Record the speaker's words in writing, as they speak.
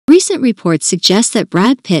Recent reports suggest that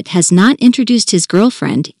Brad Pitt has not introduced his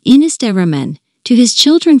girlfriend, Ines de Ramon, to his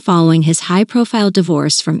children following his high-profile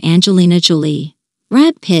divorce from Angelina Jolie.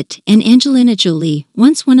 Brad Pitt and Angelina Jolie,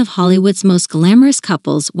 once one of Hollywood's most glamorous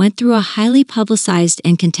couples, went through a highly publicized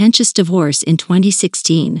and contentious divorce in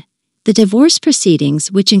 2016. The divorce proceedings,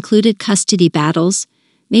 which included custody battles,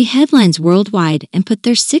 made headlines worldwide and put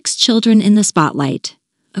their 6 children in the spotlight.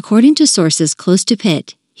 According to sources close to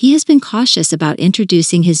Pitt, he has been cautious about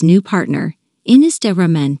introducing his new partner, Ines de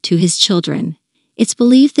Ramon, to his children. It's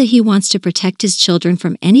believed that he wants to protect his children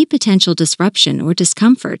from any potential disruption or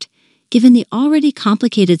discomfort, given the already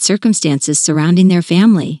complicated circumstances surrounding their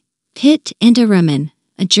family. Pitt and de Ramon,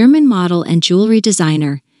 a German model and jewelry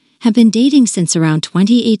designer, have been dating since around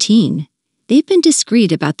 2018. They've been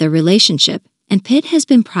discreet about their relationship, and Pitt has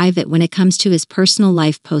been private when it comes to his personal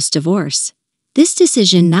life post-divorce. This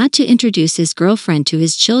decision not to introduce his girlfriend to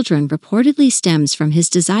his children reportedly stems from his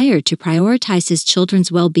desire to prioritize his children's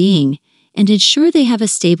well-being and ensure they have a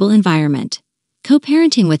stable environment.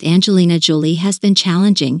 Co-parenting with Angelina Jolie has been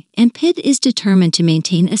challenging, and Pitt is determined to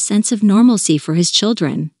maintain a sense of normalcy for his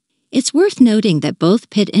children. It's worth noting that both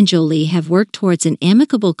Pitt and Jolie have worked towards an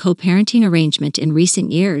amicable co-parenting arrangement in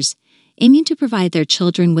recent years, aiming to provide their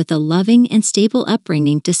children with a loving and stable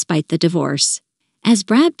upbringing despite the divorce. As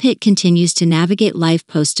Brad Pitt continues to navigate life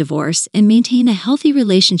post-divorce and maintain a healthy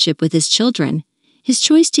relationship with his children, his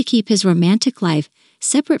choice to keep his romantic life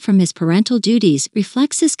separate from his parental duties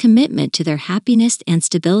reflects his commitment to their happiness and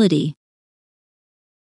stability.